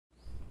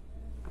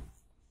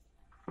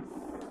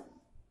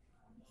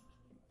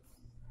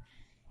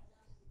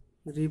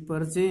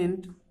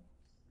represent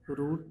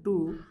root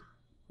 2,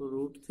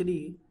 root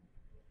 3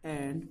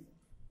 and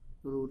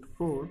root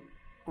 4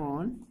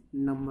 on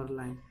number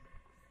line.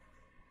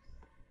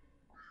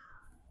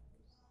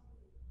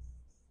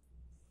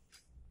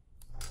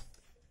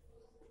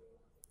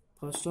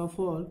 First of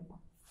all,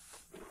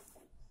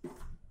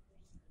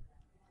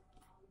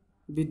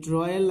 we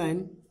draw a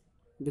line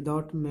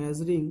without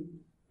measuring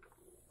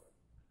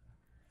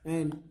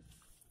and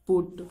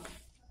put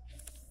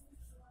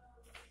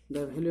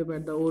the value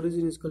at the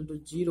origin is equal to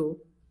 0.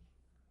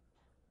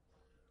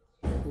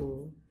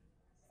 So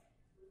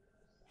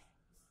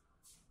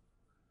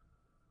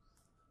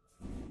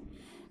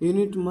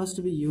unit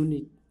must be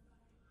unit.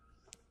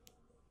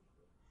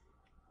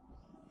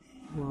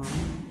 1,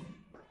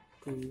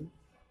 2,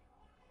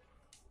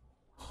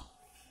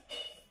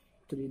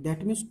 3.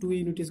 That means 2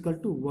 unit is equal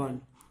to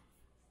 1.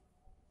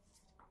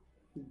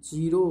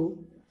 0,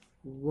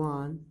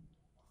 1,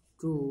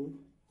 2,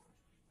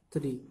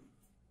 3.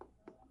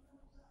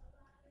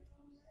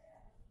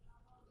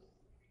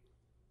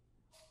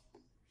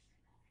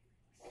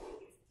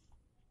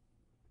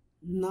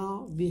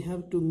 Now we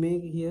have to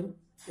make here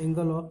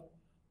angle of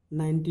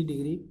 90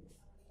 degree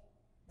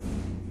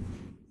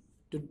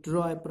to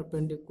draw a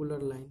perpendicular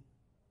line.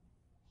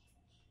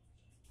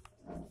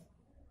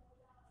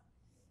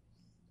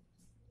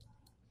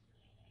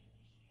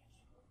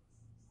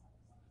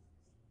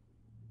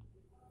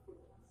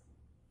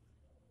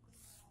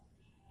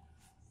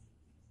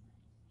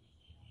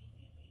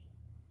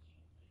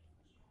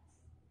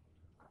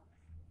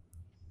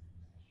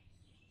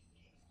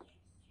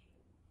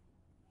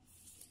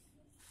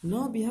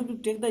 Now we have to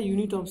take the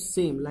unit of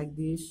same like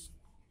this.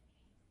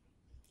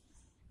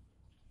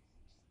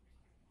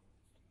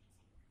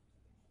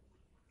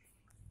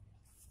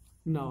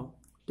 Now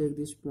take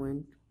this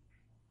point.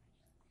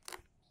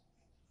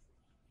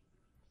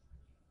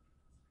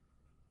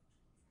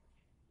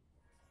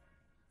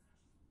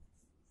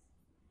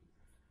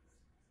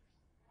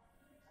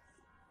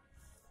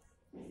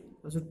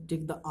 Also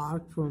take the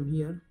arc from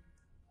here.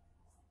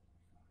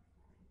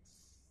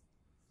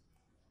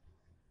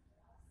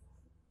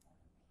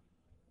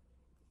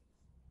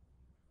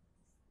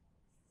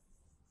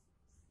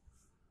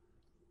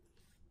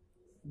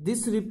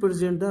 This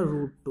represent the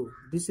root 2.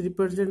 This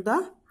represent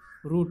the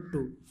root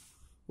 2.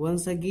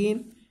 Once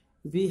again,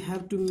 we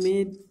have to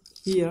make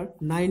here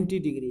 90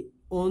 degree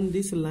on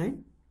this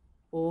line.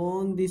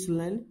 On this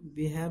line,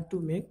 we have to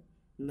make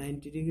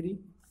 90 degree.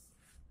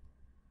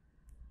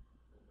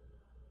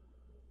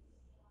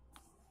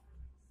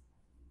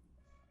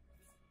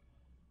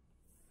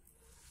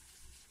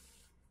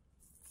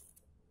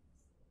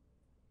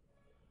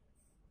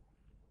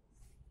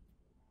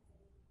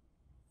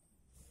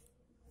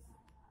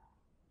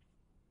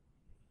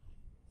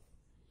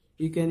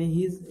 You can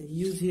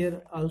use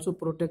here also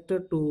protector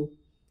to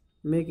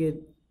make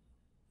it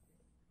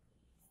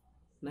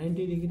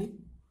 90 degree.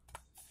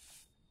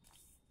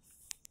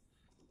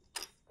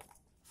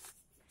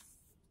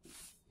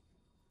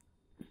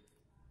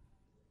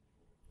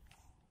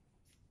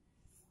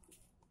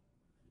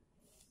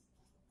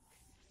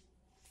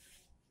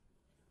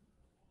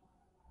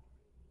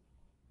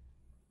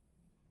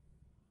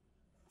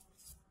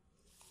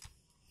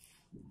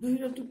 You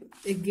have to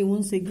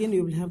once again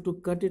you will have to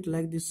cut it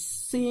like this,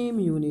 same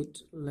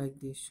unit like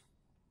this.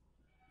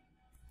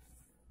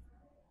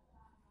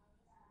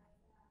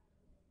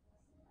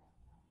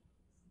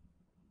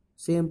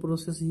 Same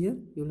process here,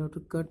 you will have to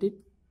cut it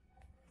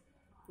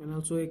and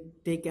also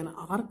take an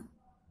arc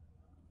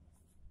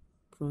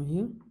from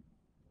here.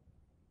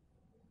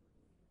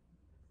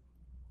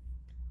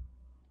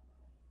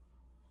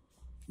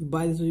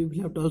 By this you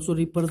will have to also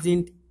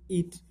represent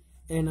it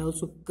and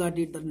also cut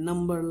it the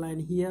number line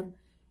here,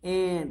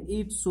 and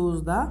it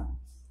shows the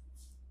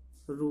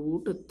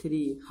root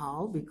 3.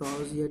 How?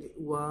 Because here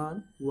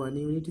one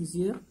unit is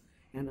here,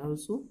 and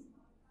also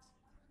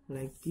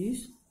like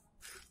this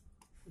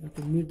you have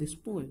to meet this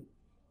point.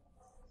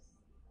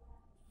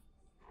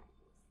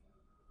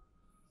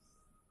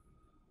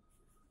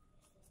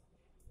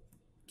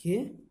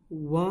 Okay,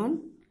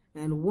 1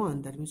 and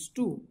 1, that means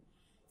 2.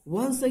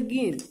 Once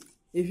again,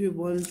 if you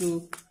want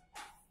to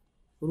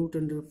root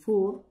under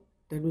 4,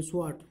 that means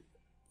what?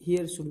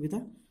 Here should be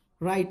the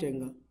right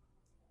angle.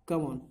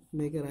 Come on,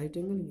 make a right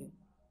angle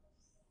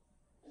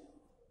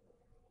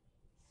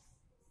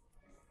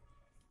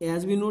here.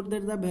 As we note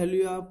that the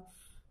value of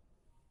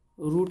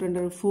root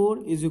under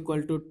 4 is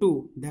equal to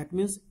 2. That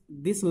means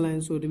this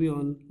line should be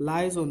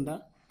lies on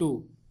the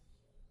 2.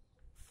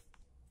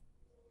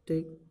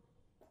 Take.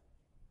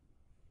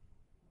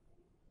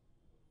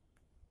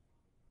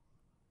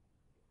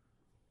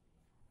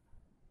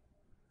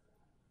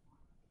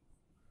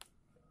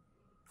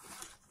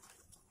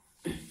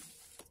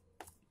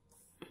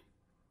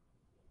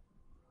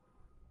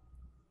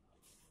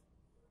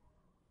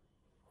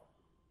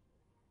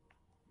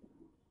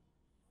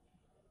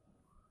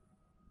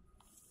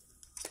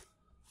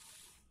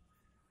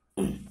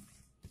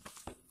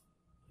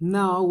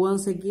 Now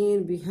once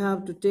again we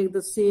have to take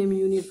the same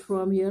unit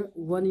from here,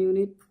 1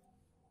 unit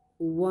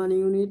 1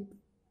 unit,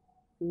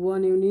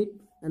 1 unit,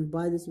 and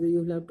by this way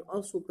you will have to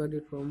also cut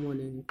it from 1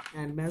 unit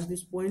and match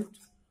this point,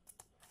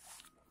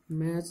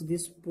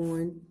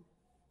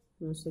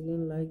 once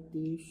again like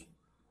this.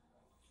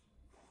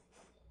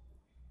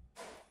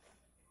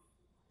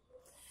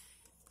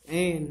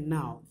 And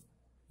now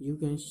you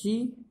can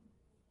see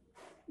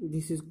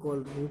this is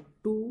called root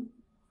 2,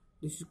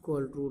 this is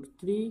called root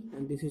 3,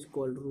 and this is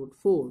called root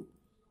 4.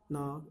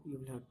 Now you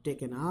will have to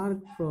take an arc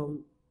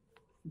from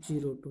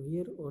 0 to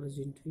here,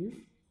 origin to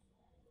here,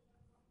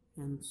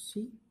 and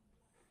see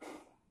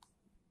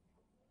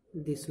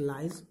this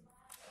lies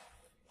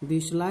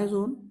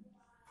on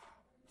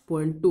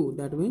point 2,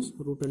 that means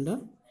root under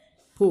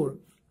 4.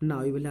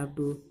 Now you will have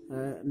to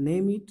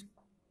name it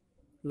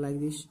like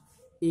this: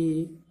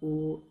 a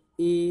o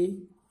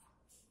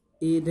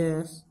a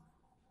dash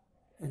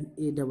and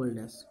a double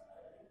dash.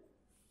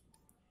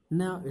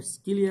 Now it's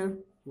clear.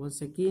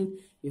 Once again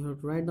you have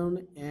to write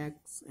down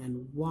x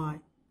and y.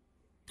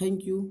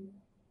 Thank you.